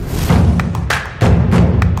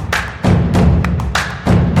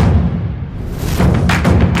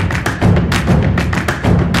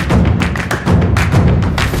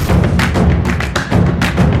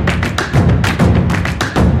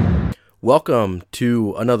Welcome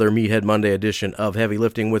to another Meathead Monday edition of Heavy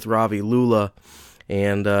Lifting with Ravi Lula.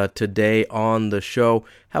 And today on the show,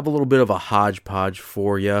 have a little bit of a hodgepodge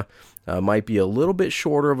for you. Might be a little bit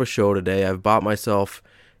shorter of a show today. I've bought myself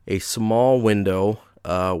a small window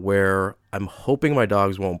where I'm hoping my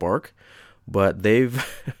dogs won't bark, but they've,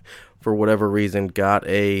 for whatever reason, got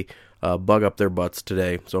a bug up their butts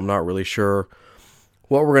today. So I'm not really sure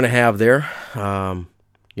what we're going to have there.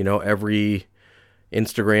 Every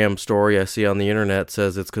Instagram story I see on the internet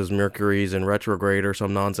says it's because Mercury's in retrograde or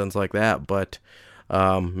some nonsense like that, but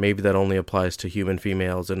maybe that only applies to human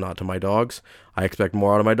females and not to my dogs. I expect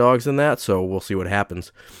more out of my dogs than that, so we'll see what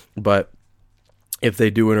happens. But if they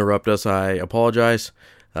do interrupt us, I apologize,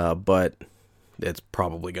 but it's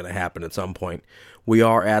probably going to happen at some point. We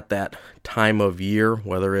are at that time of year,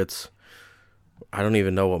 whether it's, I don't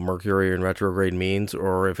even know what Mercury in retrograde means,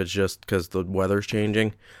 or if it's just because the weather's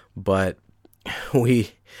changing, but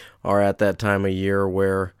we are at that time of year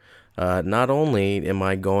where not only am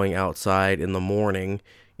I going outside in the morning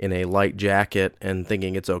in a light jacket and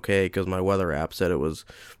thinking it's okay because my weather app said it was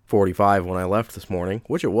 45 when I left this morning,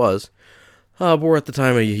 which it was, but we're at the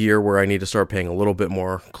time of year where I need to start paying a little bit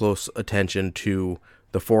more close attention to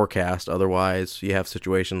the forecast. Otherwise, you have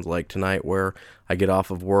situations like tonight where I get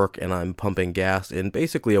off of work and I'm pumping gas in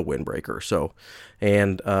basically a windbreaker.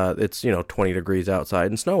 And it's 20 degrees outside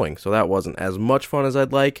and snowing, so that wasn't as much fun as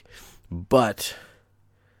I'd like. But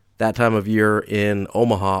that time of year in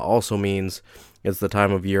Omaha also means it's the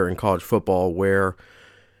time of year in college football where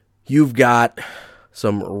you've got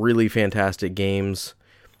some really fantastic games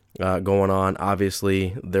going on.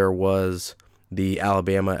 Obviously, there was the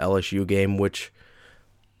Alabama LSU game, which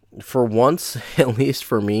for once, at least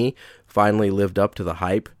for me, finally lived up to the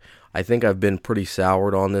hype. I think I've been pretty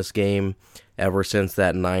soured on this game ever since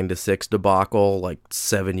that 9-6 debacle like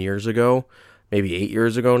 7 years ago, maybe 8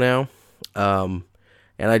 years ago now. And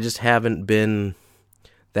I just haven't been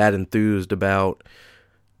that enthused about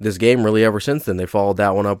this game really ever since then. They followed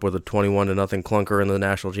that one up with a 21-0 clunker in the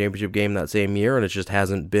national championship game that same year, and it just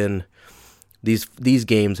hasn't been, these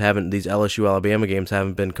LSU Alabama games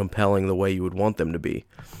haven't been compelling the way you would want them to be.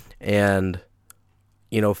 And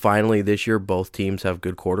finally this year both teams have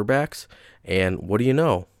good quarterbacks, and what do you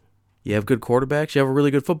know? You have good quarterbacks, you have a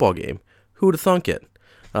really good football game. Who would have thunk it?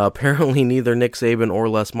 Apparently neither Nick Saban or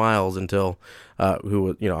Les Miles until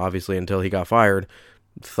he got fired,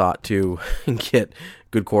 thought to get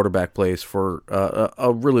good quarterback plays for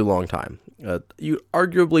a really long time.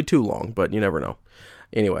 Arguably too long, but you never know.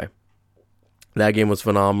 Anyway, that game was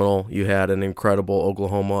phenomenal. You had an incredible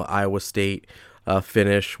Oklahoma-Iowa State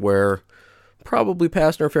finish where probably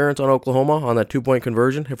pass interference on Oklahoma on that 2-point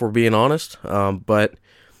conversion, if we're being honest. But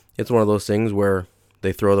it's one of those things where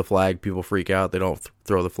they throw the flag, people freak out. They don't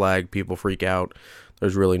throw the flag, people freak out.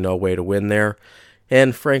 There's really no way to win there.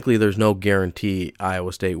 And frankly, there's no guarantee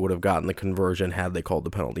Iowa State would have gotten the conversion had they called the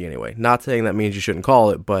penalty anyway. Not saying that means you shouldn't call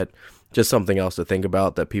it, but just something else to think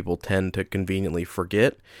about that people tend to conveniently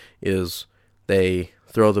forget is they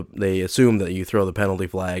assume that you throw the penalty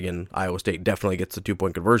flag and Iowa State definitely gets the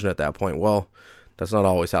 2-point conversion at that point. Well, that's not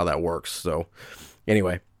always how that works. So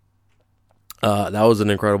anyway, that was an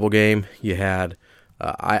incredible game. You had,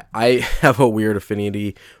 I have a weird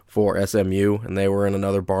affinity for SMU, and they were in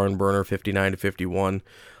another barn burner, 59-51.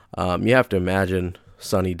 You have to imagine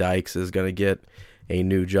Sonny Dykes is going to get a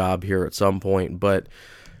new job here at some point, but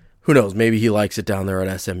who knows? Maybe he likes it down there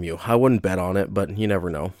at SMU. I wouldn't bet on it, but you never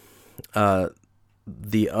know.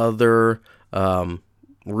 The other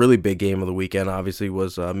really big game of the weekend, obviously,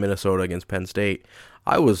 was Minnesota against Penn State.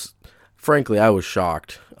 I was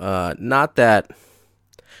shocked. Not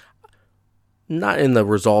in the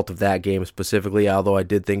result of that game specifically, although I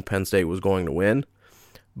did think Penn State was going to win.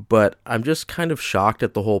 But I'm just kind of shocked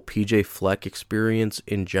at the whole PJ Fleck experience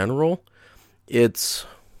in general. It's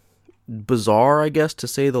bizarre, I guess, to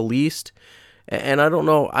say the least. And I don't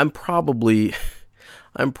know, I'm probably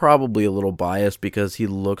a little biased because he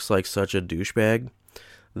looks like such a douchebag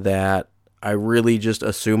that I really just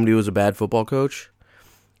assumed he was a bad football coach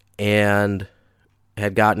and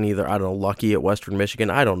had gotten either, I don't know, lucky at Western Michigan.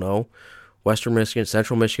 I don't know. Western Michigan,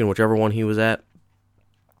 Central Michigan, whichever one he was at.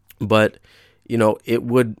 But, it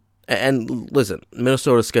would, and listen,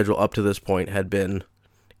 Minnesota's schedule up to this point had been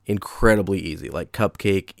incredibly easy, like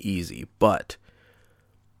cupcake easy. But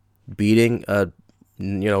beating a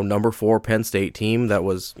number 4 Penn State team that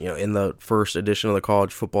was, in the first edition of the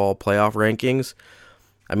college football playoff rankings,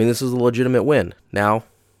 I mean, this is a legitimate win. Now,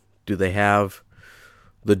 do they have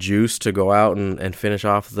the juice to go out and finish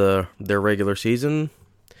off their regular season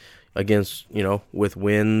against, with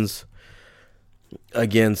wins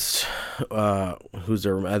against who's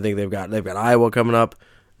there? I think they've got Iowa coming up,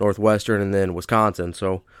 Northwestern, and then Wisconsin.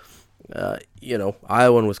 So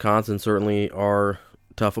Iowa and Wisconsin certainly are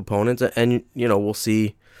tough opponents, and we'll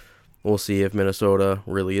see if Minnesota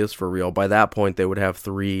really is for real. By that point, they would have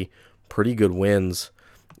 3 pretty good wins,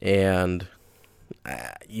 and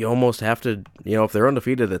you almost have to, if they're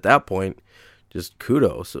undefeated at that point, just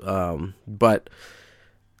kudos. But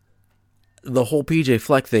the whole PJ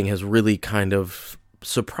Fleck thing has really kind of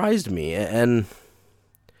surprised me. And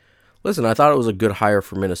listen, I thought it was a good hire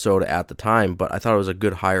for Minnesota at the time, but I thought it was a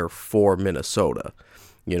good hire for Minnesota.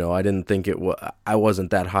 I didn't think I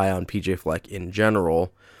wasn't that high on PJ Fleck in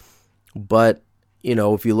general. But,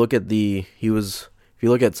 if you look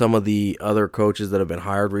at some of the other coaches that have been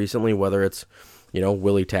hired recently, whether it's,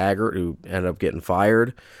 Willie Taggart, who ended up getting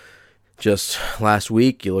fired just last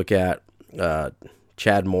week. You look at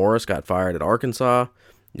Chad Morris got fired at Arkansas.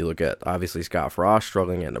 You look at, obviously, Scott Frost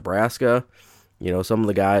struggling at Nebraska. Some of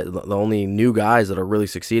the guys, the only new guys that are really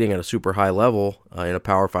succeeding at a super high level in a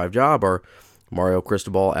Power 5 job are Mario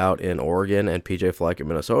Cristobal out in Oregon and PJ Fleck in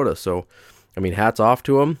Minnesota. So, hats off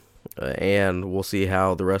to them, and we'll see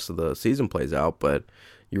how the rest of the season plays out. But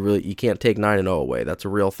you can't take 9-0 away. That's a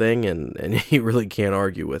real thing, and you really can't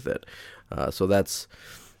argue with it. So that's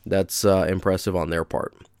impressive on their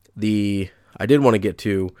part. I did want to get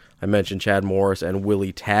to, I mentioned Chad Morris and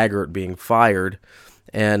Willie Taggart being fired,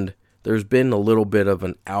 and there's been a little bit of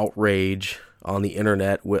an outrage on the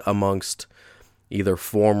internet amongst either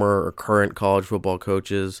former or current college football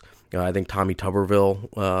coaches. I think Tommy Tuberville,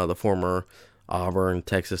 the former Auburn,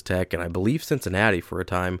 Texas Tech, and I believe Cincinnati for a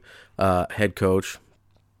time, head coach,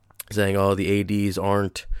 saying, the ADs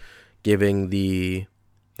aren't giving the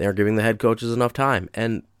head coaches enough time.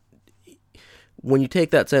 And when you take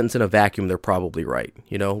that sentence in a vacuum, they're probably right.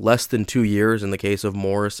 Less than 2 years in the case of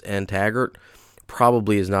Morris and Taggart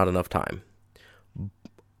probably is not enough time.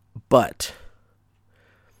 But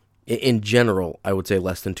in general, I would say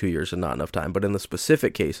less than 2 years is not enough time. But in the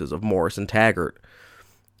specific cases of Morris and Taggart,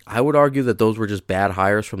 I would argue that those were just bad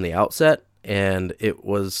hires from the outset. And it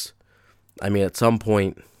was, at some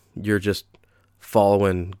point, you're just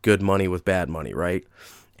following good money with bad money, right?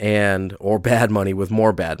 Or bad money with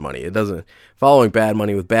more bad money. Following bad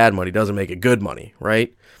money with bad money doesn't make it good money,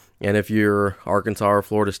 right? And if you're Arkansas or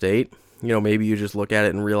Florida State, maybe you just look at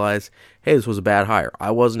it and realize, hey, this was a bad hire.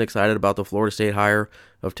 I wasn't excited about the Florida State hire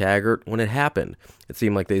of Taggart when it happened. It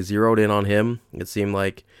seemed like they zeroed in on him. It seemed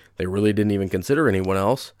like they really didn't even consider anyone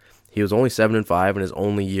else. He was only 7-5 in his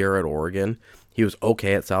only year at Oregon. He was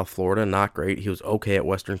okay at South Florida, not great. He was okay at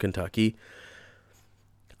Western Kentucky.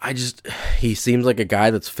 He seems like a guy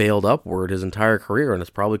that's failed upward his entire career, and it's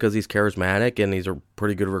probably because he's charismatic and he's a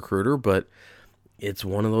pretty good recruiter, but it's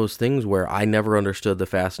one of those things where I never understood the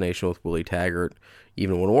fascination with Willie Taggart,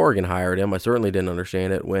 even when Oregon hired him. I certainly didn't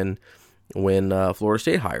understand it when Florida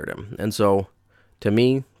State hired him. And so, to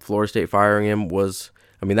me, Florida State firing him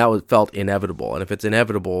felt inevitable. And if it's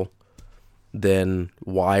inevitable, then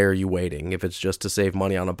why are you waiting? If it's just to save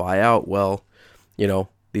money on a buyout, well,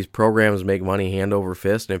 these programs make money hand over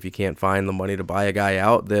fist, and if you can't find the money to buy a guy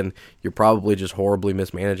out, then you're probably just horribly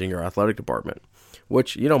mismanaging your athletic department,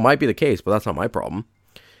 which, might be the case, but that's not my problem.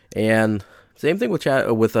 And same thing with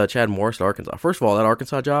Chad Morris at Arkansas. First of all, that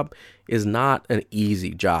Arkansas job is not an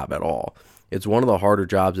easy job at all. It's one of the harder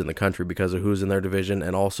jobs in the country because of who's in their division,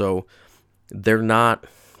 and also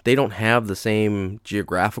they don't have the same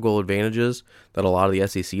geographical advantages that a lot of the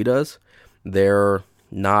SEC does. They're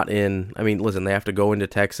not listen, they have to go into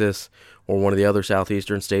Texas or one of the other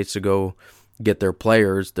southeastern states to go get their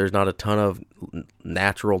players. There's not a ton of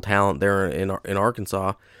natural talent there in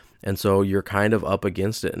Arkansas, and so you're kind of up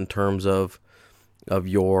against it in terms of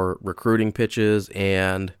your recruiting pitches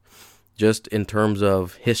and just in terms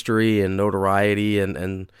of history and notoriety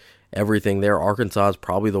and everything there. Arkansas is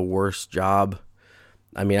probably the worst job.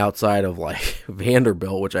 Outside of like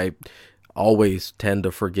Vanderbilt, which I always tend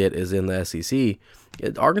to forget is in the SEC.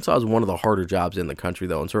 Arkansas is one of the harder jobs in the country,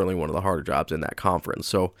 though, and certainly one of the harder jobs in that conference.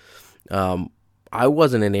 So I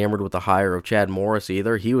wasn't enamored with the hire of Chad Morris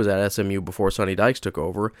either. He was at SMU before Sonny Dykes took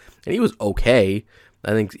over, and he was okay.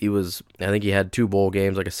 I think he had 2 bowl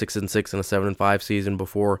games, like a 6-6 and a 7-5 season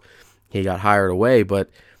before he got hired away, but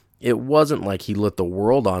it wasn't like he lit the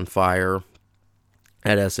world on fire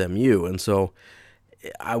at SMU, and so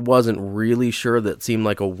I wasn't really sure. That seemed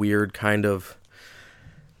like a weird kind of...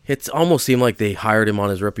 It almost seemed like they hired him on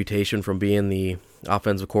his reputation from being the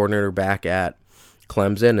offensive coordinator back at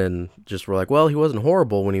Clemson and just were like, well, he wasn't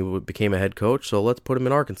horrible when he became a head coach, so let's put him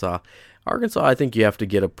in Arkansas. Arkansas, I think you have to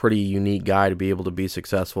get a pretty unique guy to be able to be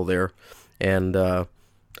successful there. And I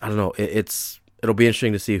don't know, it's it'll be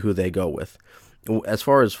interesting to see who they go with. As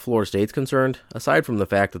far as Florida State's concerned, aside from the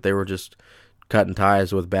fact that they were just cutting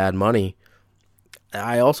ties with bad money,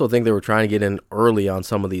 I also think they were trying to get in early on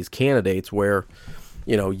some of these candidates where,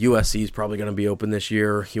 USC is probably going to be open this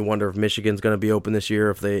year. You wonder if Michigan's going to be open this year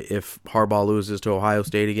if Harbaugh loses to Ohio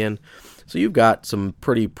State again. So you've got some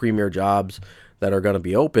pretty premier jobs that are going to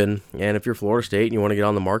be open, and if you're Florida State and you want to get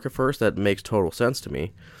on the market first, that makes total sense to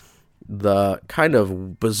me. The kind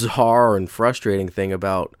of bizarre and frustrating thing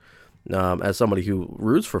about, as somebody who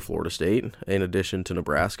roots for Florida State, in addition to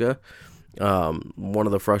Nebraska, one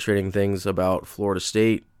of the frustrating things about Florida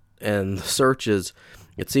State and the search is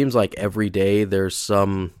it seems like every day there's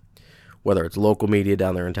some, whether it's local media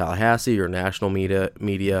down there in Tallahassee or national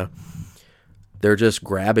media, they're just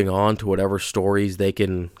grabbing on to whatever stories they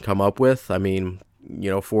can come up with. I mean,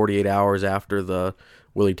 48 hours after the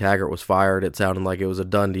Willie Taggart was fired, it sounded like it was a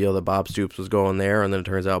done deal that Bob Stoops was going there, and then it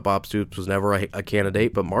turns out Bob Stoops was never a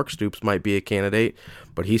candidate, but Mark Stoops might be a candidate,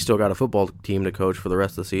 but he's still got a football team to coach for the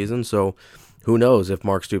rest of the season, so who knows if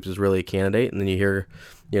Mark Stoops is really a candidate. And then you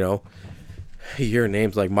hear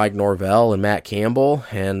names like Mike Norvell and Matt Campbell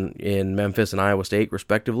and in Memphis and Iowa State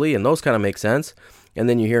respectively, and those kind of make sense. And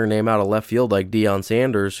then you hear a name out of left field like Deion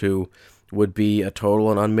Sanders, who would be a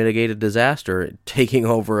total and unmitigated disaster taking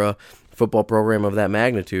over a football program of that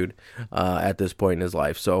magnitude at this point in his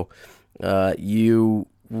life. So you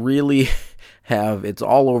really have, it's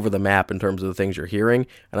all over the map in terms of the things you're hearing,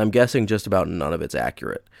 and I'm guessing just about none of it's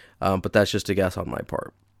accurate. But that's just a guess on my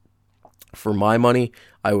part. For my money,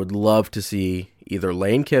 I would love to see either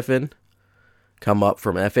Lane Kiffin come up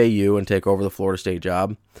from FAU and take over the Florida State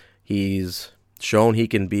job. He's shown he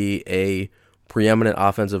can be a preeminent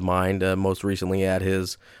offensive mind, most recently at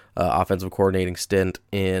his offensive coordinating stint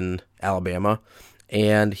in Alabama.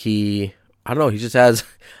 And he just has,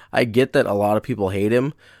 I get that a lot of people hate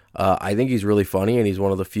him. I think he's really funny, and he's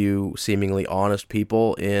one of the few seemingly honest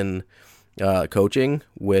people in coaching,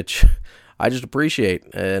 which I just appreciate.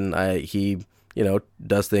 And he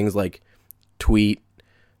does things like tweet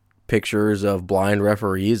pictures of blind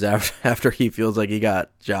referees after he feels like he got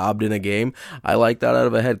jobbed in a game. I like that out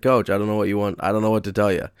of a head coach. I don't know what you want. I don't know what to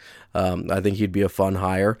tell you. I think he'd be a fun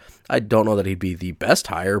hire. I don't know that he'd be the best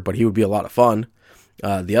hire, but he would be a lot of fun.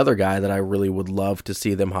 The other guy that I really would love to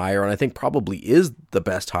see them hire, and I think probably is the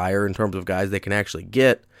best hire in terms of guys they can actually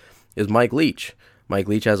get, is Mike Leach. Mike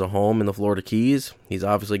Leach has a home in the Florida Keys. He's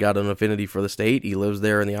obviously got an affinity for the state. He lives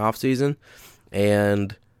there in the offseason,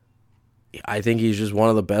 and I think he's just one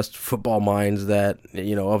of the best football minds that,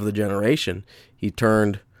 of the generation. He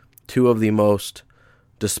turned two of the most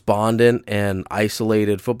despondent and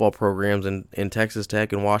isolated football programs in Texas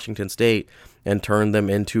Tech and Washington State and turned them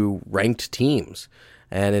into ranked teams.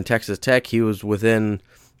 And in Texas Tech, he was within,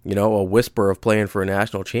 a whisper of playing for a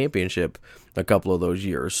national championship a couple of those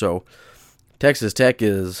years. So Texas Tech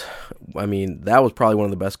that was probably one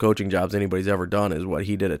of the best coaching jobs anybody's ever done, is what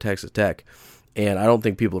he did at Texas Tech. And I don't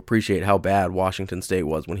think people appreciate how bad Washington State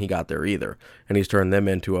was when he got there either. And he's turned them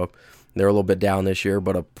into they're a little bit down this year,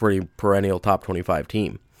 but a pretty perennial top 25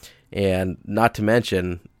 team. And not to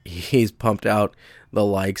mention, he's pumped out the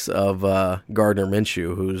likes of Gardner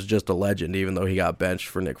Minshew, who's just a legend, even though he got benched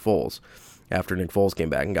for Nick Foles after Nick Foles came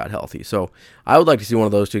back and got healthy. So I would like to see one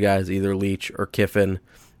of those two guys, either Leach or Kiffin,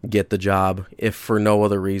 get the job, if for no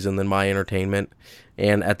other reason than my entertainment.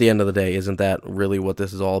 And at the end of the day, isn't that really what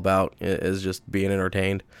this is all about, is just being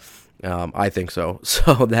entertained? I think so.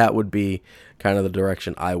 So that would be kind of the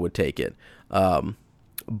direction I would take it.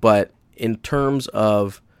 But in terms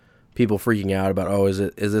of people freaking out about, is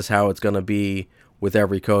this how it's going to be with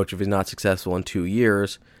every coach if he's not successful in 2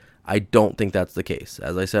 years? I don't think that's the case.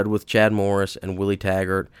 As I said with Chad Morris and Willie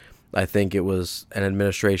Taggart, I think it was an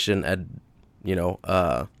administration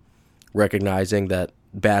recognizing that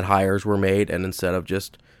bad hires were made, and instead of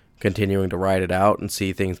just continuing to ride it out and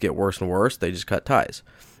see things get worse and worse, they just cut ties.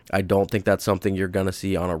 I don't think that's something you're going to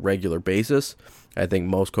see on a regular basis. I think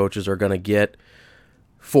most coaches are going to get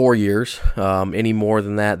 4 years. Any more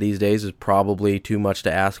than that these days is probably too much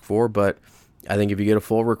to ask for, but I think if you get a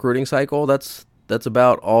full recruiting cycle, that's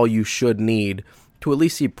about all you should need to at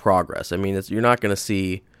least see progress. I mean, you're not going to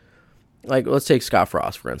see, like, let's take Scott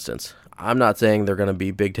Frost, for instance. I'm not saying they're going to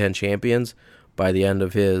be Big Ten champions by the end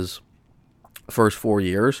of his first 4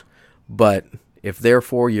 years, but if they're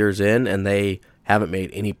 4 years in and they haven't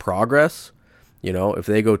made any progress, if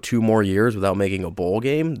they go 2 more years without making a bowl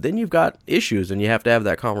game, then you've got issues and you have to have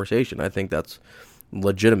that conversation. I think that's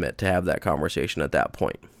legitimate to have that conversation at that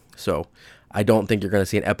point. So I don't think you're going to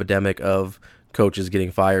see an epidemic of coaches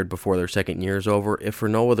getting fired before their second year is over, if for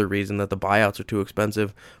no other reason that the buyouts are too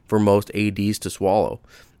expensive for most ADs to swallow.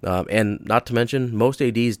 And not to mention, most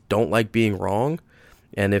ADs don't like being wrong.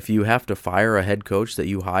 And if you have to fire a head coach that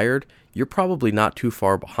you hired, you're probably not too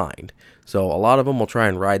far behind. So a lot of them will try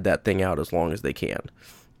and ride that thing out as long as they can.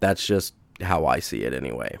 That's just how I see it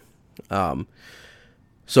anyway.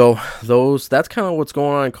 So that's kind of what's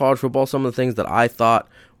going on in college football. Some of the things that I thought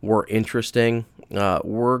were interesting.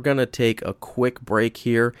 We're going to take a quick break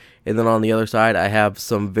here, and then on the other side, I have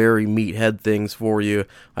some very meathead things for you.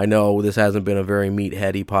 I know this hasn't been a very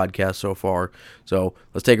meatheady podcast so far, so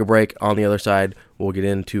let's take a break. On the other side, we'll get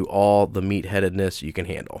into all the meatheadedness you can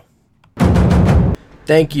handle.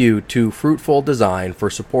 Thank you to Fruitful Design for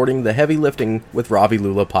supporting the Heavy Lifting with Ravi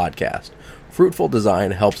Lula podcast. Fruitful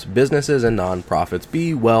Design helps businesses and nonprofits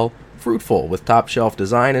be, well, fruitful with top-shelf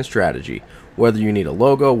design and strategy. Whether you need a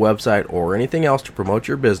logo, website, or anything else to promote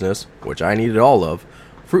your business, which I needed all of,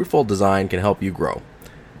 Fruitful Design can help you grow.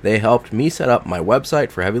 They helped me set up my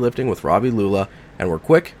website for Heavy Lifting with Ravi Lula and were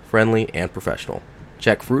quick, friendly, and professional.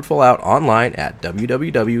 Check Fruitful out online at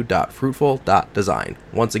www.fruitful.design.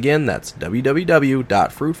 Once again, that's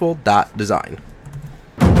www.fruitful.design.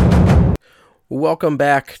 Welcome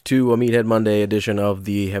back to a Meathead Monday edition of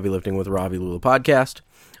the Heavy Lifting with Ravi Lula podcast.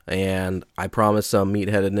 And I promised some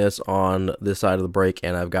meatheadedness on this side of the break,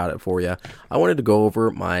 and I've got it for you. I wanted to go over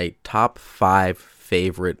my top 5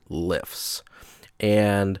 favorite lifts.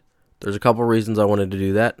 And there's a couple reasons I wanted to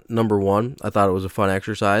do that. Number 1, I thought it was a fun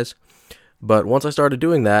exercise. But once I started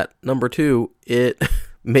doing that, number 2, it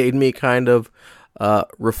made me kind of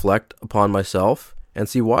reflect upon myself and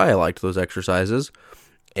see why I liked those exercises.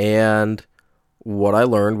 And what I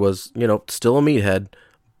learned was, still a meathead,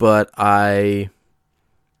 but I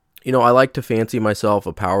like to fancy myself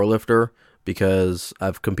a power lifter because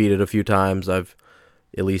I've competed a few times. At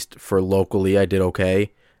least for locally, I did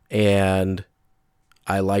okay. And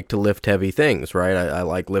I like to lift heavy things, right? I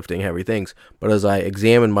like lifting heavy things. But as I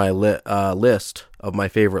examine my list of my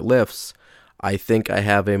favorite lifts, I think I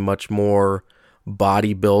have a much more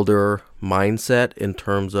bodybuilder mindset in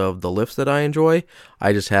terms of the lifts that I enjoy.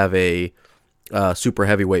 I just have a super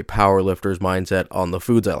heavyweight power lifter's mindset on the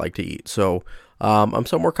foods I like to eat. So I'm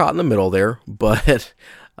somewhere caught in the middle there, but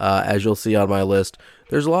as you'll see on my list,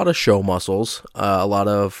 there's a lot of show muscles, a lot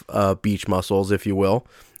of beach muscles, if you will.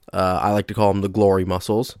 I like to call them the glory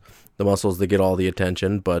muscles, the muscles that get all the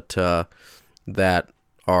attention, but that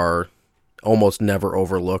are almost never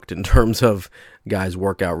overlooked in terms of guys'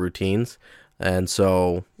 workout routines. And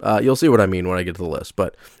so you'll see what I mean when I get to the list.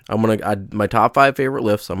 But my top 5 favorite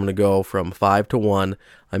lifts, I'm going to go from 5 to 1.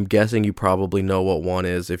 I'm guessing you probably know what 1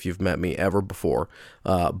 is if you've met me ever before.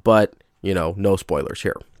 But, no spoilers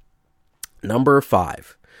here. Number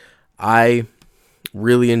 5, I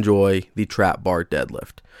really enjoy the trap bar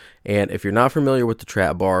deadlift. And if you're not familiar with the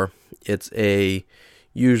trap bar, it's a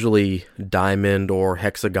usually diamond or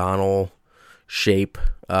hexagonal shape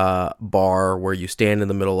bar where you stand in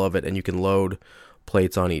the middle of it and you can load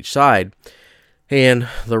plates on each side. And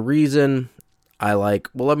the reason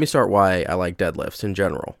let me start why I like deadlifts in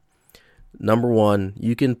general. Number 1,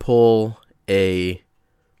 you can pull a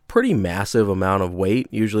pretty massive amount of weight.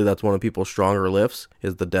 Usually that's one of people's stronger lifts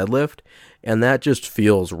is the deadlift. And that just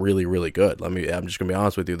feels really, really good. I'm just going to be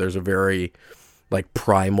honest with you. There's a very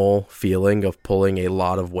primal feeling of pulling a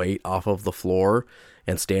lot of weight off of the floor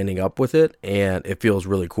and standing up with it. And it feels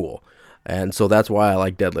really cool. And so that's why I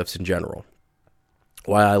like deadlifts in general.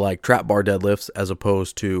 Why I like trap bar deadlifts as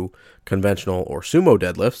opposed to conventional or sumo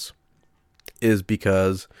deadlifts is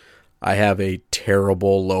because I have a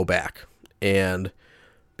terrible low back. And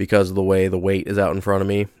because of the way the weight is out in front of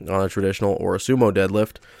me on a traditional or a sumo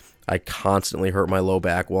deadlift, I constantly hurt my low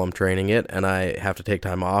back while I'm training it, and I have to take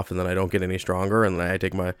time off, and then I don't get any stronger, and then I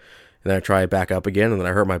try it back up again, and then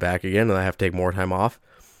I hurt my back again, and I have to take more time off.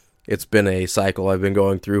 It's been a cycle I've been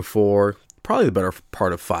going through for probably the better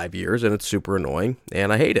part of 5 years, and it's super annoying,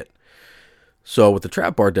 and I hate it. So with the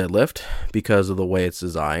trap bar deadlift, because of the way it's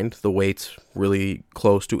designed, the weight's really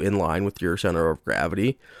close to in line with your center of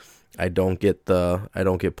gravity. I don't get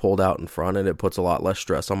pulled out in front, and it puts a lot less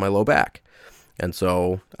stress on my low back. And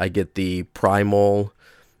so I get the primal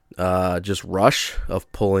just rush of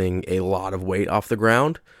pulling a lot of weight off the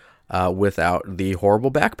ground without the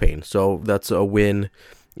horrible back pain. So that's a win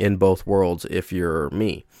in both worlds if you're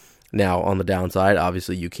me. Now, on the downside,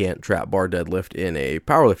 obviously you can't trap bar deadlift in a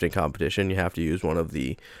powerlifting competition. You have to use one of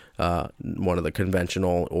the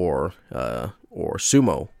conventional or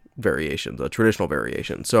sumo variations, a traditional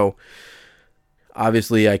variation. So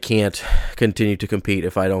obviously I can't continue to compete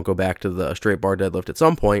if I don't go back to the straight bar deadlift at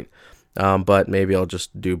some point. But maybe I'll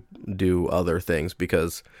just do other things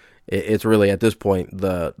because it's really at this point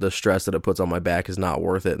the stress that it puts on my back is not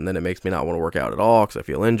worth it, and then it makes me not want to work out at all because I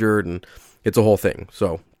feel injured, and it's a whole thing.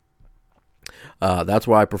 So that's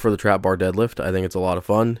why I prefer the trap bar deadlift. I think it's a lot of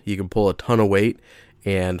fun. You can pull a ton of weight,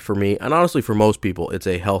 and for me, and honestly for most people, it's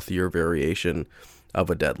a healthier variation of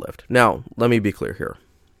a deadlift. Now, let me be clear here.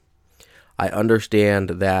 I understand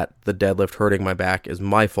that the deadlift hurting my back is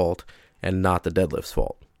my fault and not the deadlift's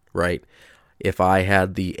fault, right? If I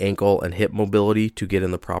had the ankle and hip mobility to get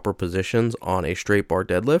in the proper positions on a straight bar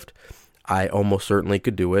deadlift, I almost certainly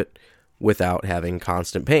could do it without having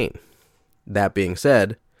constant pain. That being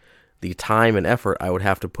said, the time and effort I would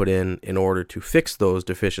have to put in order to fix those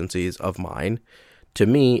deficiencies of mine, to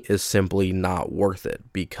me, is simply not worth it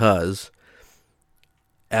because,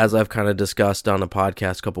 as I've kind of discussed on a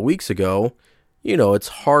podcast a couple weeks ago, it's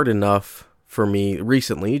hard enough for me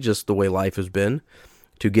recently, just the way life has been,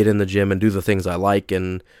 to get in the gym and do the things I like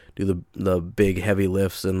and do the big heavy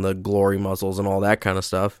lifts and the glory muscles and all that kind of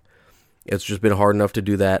stuff. It's just been hard enough to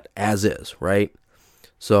do that as is, right?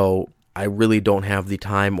 So I really don't have the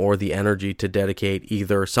time or the energy to dedicate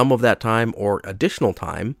either some of that time or additional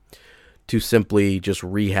time to simply just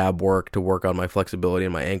rehab work to work on my flexibility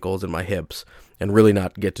in my ankles and my hips and really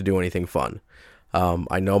not get to do anything fun.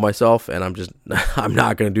 I know myself, and I'm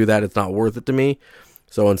not going to do that. It's not worth it to me.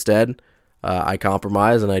 So instead, I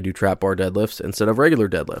compromise and I do trap bar deadlifts instead of regular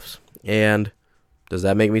deadlifts. And does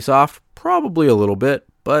that make me soft? Probably a little bit,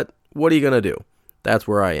 but what are you going to do? That's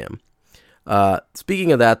where I am.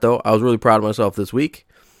 Speaking of that, though, I was really proud of myself this week.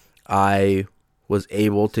 I was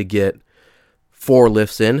able to get 4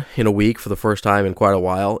 lifts in a week for the first time in quite a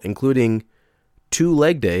while, including 2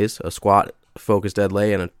 leg days, a squat-focused dead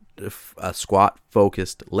leg and a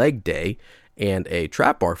squat-focused leg day and a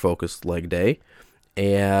trap bar-focused leg day.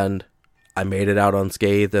 And I made it out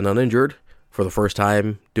unscathed and uninjured for the first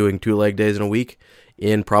time doing 2 leg days in a week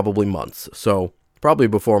in probably months. So probably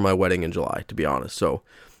before my wedding in July, to be honest. So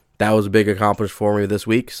that was a big accomplishment for me this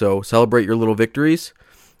week. So celebrate your little victories.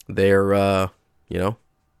 They're,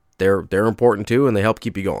 they're important too, and they help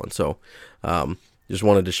keep you going. So just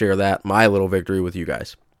wanted to share my little victory with you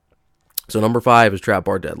guys. So number 5 is trap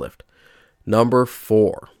bar deadlift. Number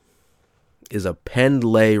 4 is a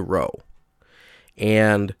Pendlay row.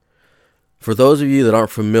 And for those of you that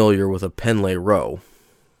aren't familiar with a Pendlay row,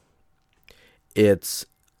 it's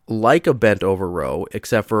like a bent over row,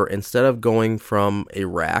 except for instead of going from a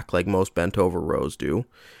rack like most bent over rows do,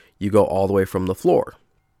 you go all the way from the floor.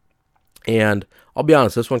 And I'll be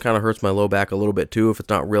honest, this one kind of hurts my low back a little bit too if it's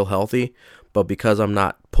not real healthy, but because I'm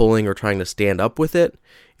not pulling or trying to stand up with it,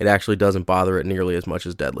 it actually doesn't bother it nearly as much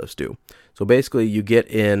as deadlifts do. So basically you get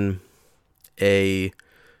in a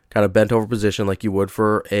kind of bent over position like you would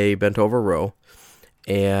for a bent over row,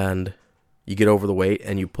 and you get over the weight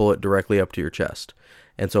and you pull it directly up to your chest.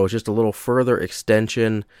 And so it's just a little further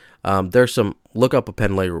extension. There's some, look up a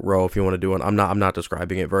Pendlay row if you want to do one. I'm not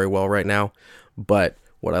describing it very well right now, but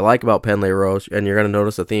what I like about Pendlay rows, and you're going to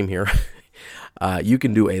notice a theme here, you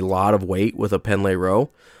can do a lot of weight with a Pendlay row,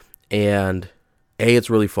 and A, it's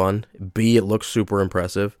really fun, B, it looks super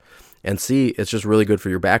impressive, and C, it's just really good for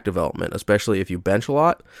your back development, especially if you bench a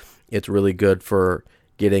lot. It's really good for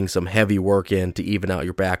getting some heavy work in to even out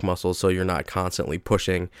your back muscles so you're not constantly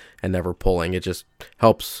pushing and never pulling. It just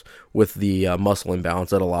helps with the muscle imbalance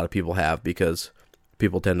that a lot of people have because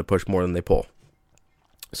people tend to push more than they pull.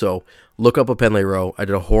 So look up a Pendlay row. I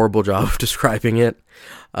did a horrible job of describing it.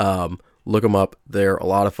 Look them up. They're a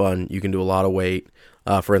lot of fun. You can do a lot of weight.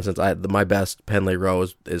 For instance, my best Pendlay row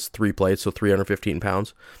is 3 plates, so 315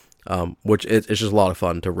 pounds, which it's just a lot of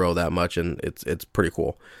fun to row that much, and it's pretty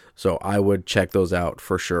cool. So I would check those out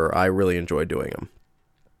for sure. I really enjoy doing them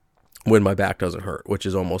when my back doesn't hurt, which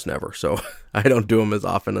is almost never. So I don't do them as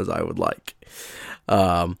often as I would like.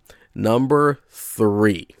 Number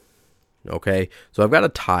 3. Okay, so I've got a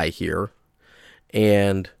tie here,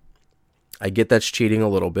 and I get that's cheating a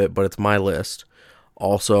little bit, but it's my list.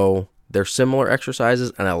 Also, they're similar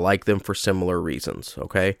exercises, and I like them for similar reasons,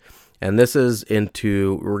 okay? And this is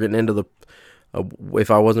we're getting into the,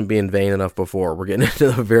 if I wasn't being vain enough before, we're getting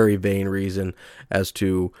into the very vain reason as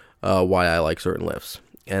to why I like certain lifts.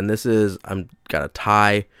 And this is, I'm got a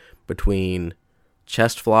tie between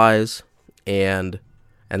chest flies and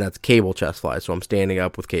that's cable chest flies. So I'm standing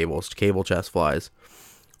up with cable chest flies,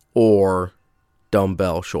 or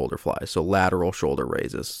dumbbell shoulder flies. So lateral shoulder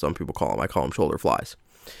raises, some people call them. I call them shoulder flies.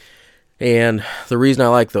 And the reason I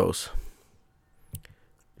like those,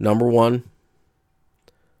 number 1,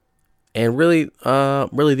 and really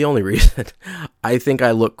the only reason, I think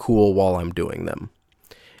I look cool while I'm doing them.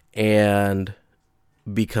 And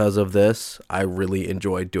because of this, I really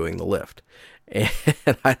enjoy doing the lift. And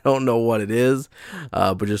I don't know what it is,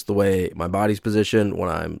 but just the way my body's positioned when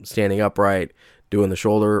I'm standing upright, doing the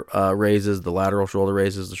shoulder raises, the lateral shoulder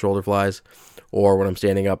raises, the shoulder flies, or when I'm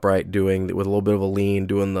standing upright doing with a little bit of a lean,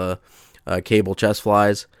 doing the cable chest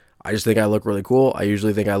flies. I just think I look really cool. I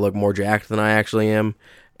usually think I look more jacked than I actually am.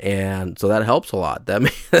 And so that helps a lot.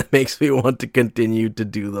 That makes me want to continue to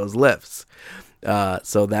do those lifts.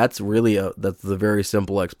 So that's the very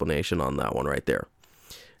simple explanation on that one right there.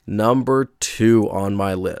 Number 2 on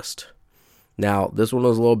my list. Now, this one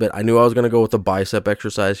was a little bit, I knew I was going to go with the bicep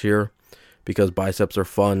exercise here because biceps are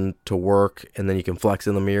fun to work, and then you can flex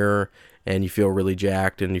in the mirror and you feel really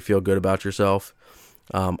jacked and you feel good about yourself.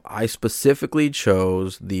 I specifically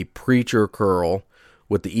chose the preacher curl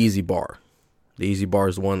with the easy bar. The easy bar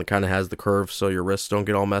is the one that kind of has the curve so your wrists don't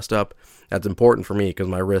get all messed up. That's important for me because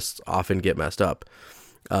my wrists often get messed up.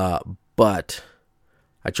 But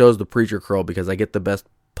I chose the preacher curl because I get the best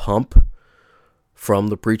pump from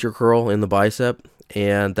the preacher curl in the bicep,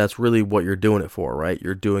 and that's really what you're doing it for, right?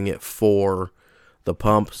 You're doing it for the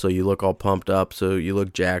pump, so you look all pumped up, so you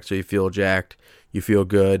look jacked, so you feel jacked, you feel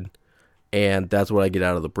good, and that's what I get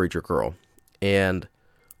out of the preacher curl. And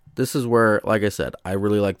this is where, like I said, I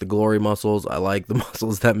really like the glory muscles. I like the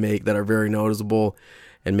muscles that are very noticeable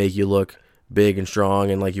and make you look big and strong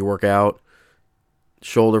and like you work out.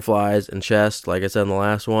 Shoulder flies and chest, like I said in the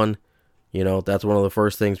last one, that's one of the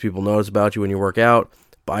first things people notice about you when you work out.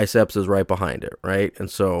 Biceps is right behind it, right? And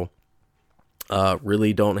so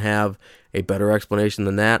really don't have a better explanation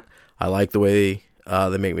than that. I like the way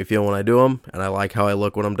they make me feel when I do them, and I like how I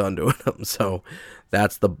look when I'm done doing them. So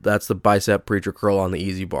that's the bicep preacher curl on the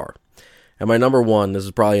easy bar. And my number 1, this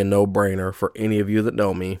is probably a no-brainer for any of you that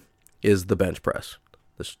know me, is the bench press.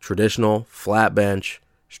 This traditional flat bench,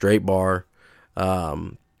 straight bar.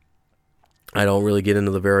 I don't really get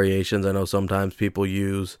into the variations. I know sometimes people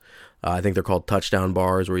use, I think they're called touchdown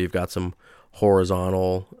bars, where you've got some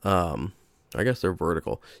horizontal, I guess they're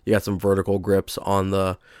vertical. You got some vertical grips on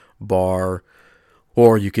the bar,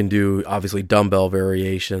 or you can do obviously dumbbell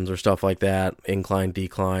variations or stuff like that, incline,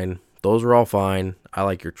 decline. Those are all fine. I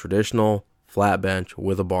like your traditional flat bench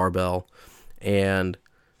with a barbell. And,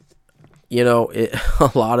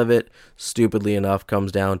 a lot of it, stupidly enough,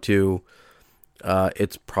 comes down to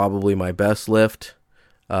it's probably my best lift.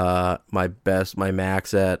 My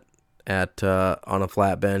max at on a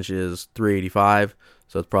flat bench is 385.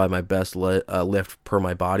 So it's probably my best lift per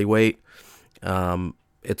my body weight.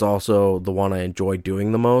 It's also the one I enjoy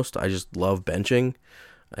doing the most. I just love benching,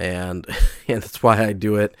 and that's why I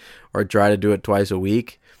do it, or try to do it twice a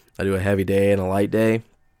week. I do a heavy day and a light day.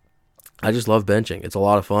 I just love benching. It's a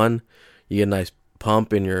lot of fun. You get a nice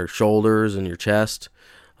pump in your shoulders and your chest,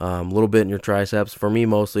 a little bit in your triceps. For me,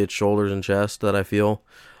 mostly it's shoulders and chest that I feel,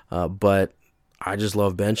 but I just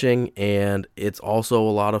love benching, and it's also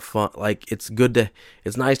a lot of fun. Like, it's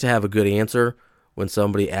nice to have a good answer when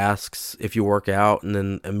somebody asks if you work out, and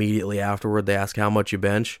then immediately afterward they ask how much you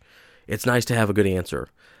bench. It's nice to have a good answer.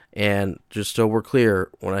 And just so we're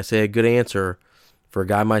clear, when I say a good answer, for a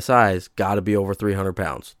guy my size, got to be over 300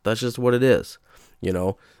 pounds. That's just what it is.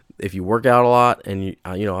 If you work out a lot, and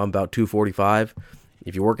I'm about 245.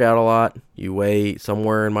 If you work out a lot, you weigh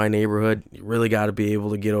somewhere in my neighborhood, you really got to be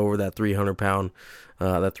able to get over that 300 pound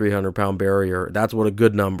barrier. That's what a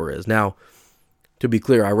good number is. Now, to be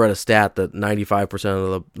clear, I read a stat that 95%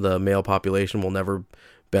 of the male population will never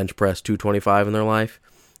bench press 225 in their life.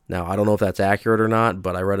 Now, I don't know if that's accurate or not,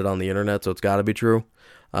 but I read it on the internet, so it's got to be true.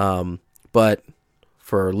 But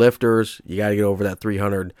for lifters, you got to get over that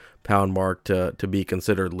 300 pound mark to be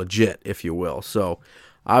considered legit, if you will. So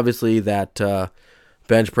obviously that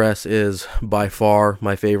bench press is by far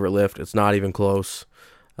my favorite lift. It's not even close.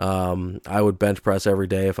 I would bench press every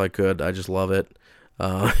day if I could. I just love it.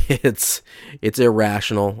 It's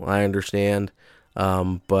irrational, I understand.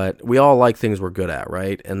 But we all like things we're good at,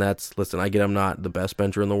 right? And listen, I get I'm not the best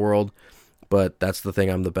bencher in the world, but that's the thing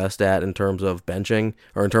I'm the best at in terms of benching,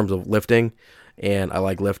 or in terms of lifting. And I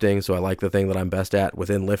like lifting, so I like the thing that I'm best at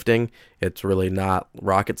within lifting. It's really not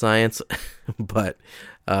rocket science, but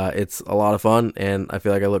it's a lot of fun, and I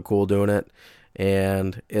feel like I look cool doing it.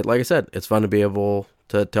 And like I said, it's fun to be able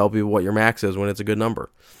to tell people what your max is when it's a good number.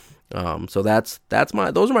 So those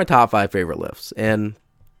are my top 5 favorite lifts. And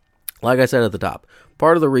like I said at the top,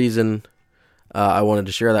 part of the reason I wanted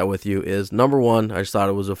to share that with you is, number 1, I just thought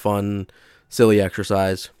it was a fun, silly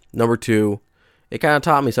exercise. Number 2, it kind of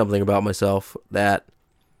taught me something about myself that,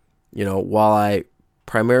 while I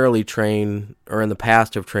primarily train, or in the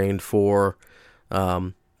past have trained for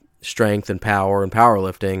strength and power and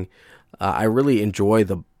powerlifting, I really enjoy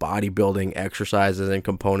the bodybuilding exercises and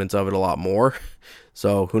components of it a lot more.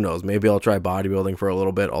 So who knows? Maybe I'll try bodybuilding for a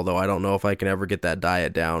little bit, although I don't know if I can ever get that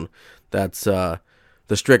diet down. That's the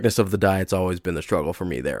strictness of the diet's always been the struggle for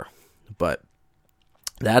me there. But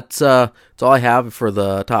that's all I have for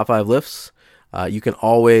the top 5 lifts. You can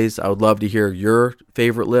always, I would love to hear your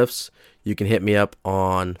favorite lifts. You can hit me up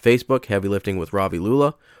on Facebook, Heavy Lifting with Ravi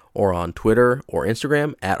Lula, or on Twitter or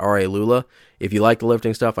Instagram at RALula. If you like the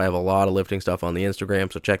lifting stuff, I have a lot of lifting stuff on the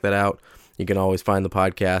Instagram, so check that out. You can always find the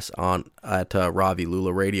podcast at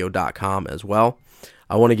ravilularadio.com as well.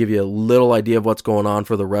 I want to give you a little idea of what's going on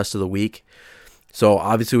for the rest of the week. So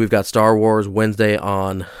obviously we've got Star Wars Wednesday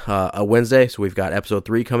on a Wednesday, so we've got episode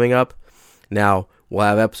 3 coming up. Now, we'll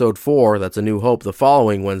have episode 4, that's A New Hope, the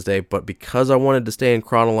following Wednesday, but because I wanted to stay in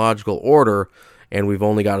chronological order, and we've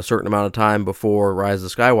only got a certain amount of time before Rise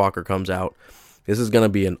of Skywalker comes out, this is going to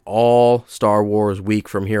be an all Star Wars week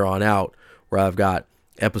from here on out, where I've got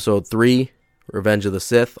episode 3, Revenge of the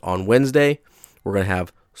Sith, on Wednesday. We're going to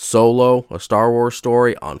have Solo, a Star Wars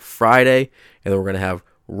story, on Friday, and then we're going to have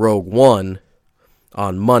Rogue One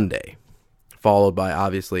on Monday, followed by,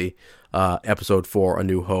 obviously, episode 4, A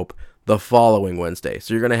New Hope, the following Wednesday.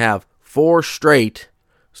 So you're going to have 4 straight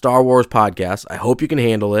Star Wars podcasts. I hope you can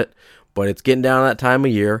handle it, but it's getting down to that time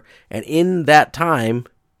of year, and in that time,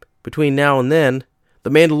 between now and then, The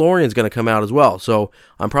Mandalorian is going to come out as well. So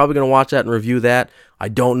I'm probably going to watch that and review that. I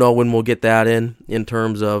don't know when we'll get that in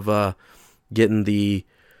terms of getting the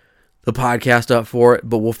podcast up for it,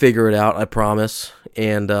 but we'll figure it out, I promise.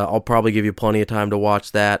 And I'll probably give you plenty of time to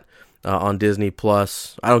watch that on Disney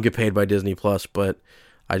Plus. I don't get paid by Disney Plus, but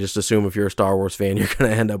I just assume if you're a Star Wars fan, you're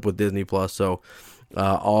going to end up with Disney Plus. So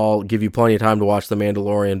I'll give you plenty of time to watch The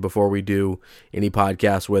Mandalorian before we do any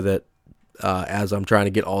podcasts with it, as I'm trying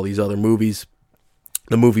to get all these other movies,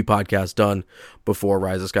 the movie podcast, done before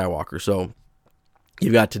Rise of Skywalker. So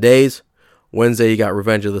you've got today's, Wednesday you got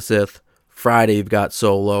Revenge of the Sith, Friday you've got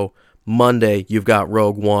Solo, Monday you've got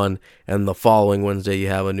Rogue One, and the following Wednesday you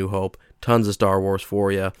have A New Hope. Tons of Star Wars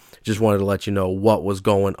for you. Just wanted to let you know what was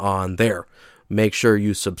going on there. Make sure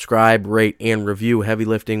you subscribe, rate, and review Heavy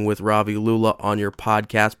Lifting with Ravi Lula on your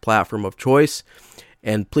podcast platform of choice.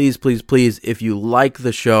 And please, please, please, if you like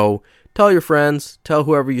the show, tell your friends, tell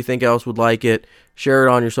whoever you think else would like it, share it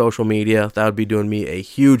on your social media. That would be doing me a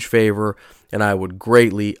huge favor, and I would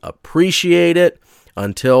greatly appreciate it.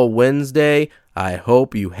 Until Wednesday, I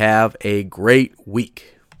hope you have a great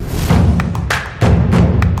week.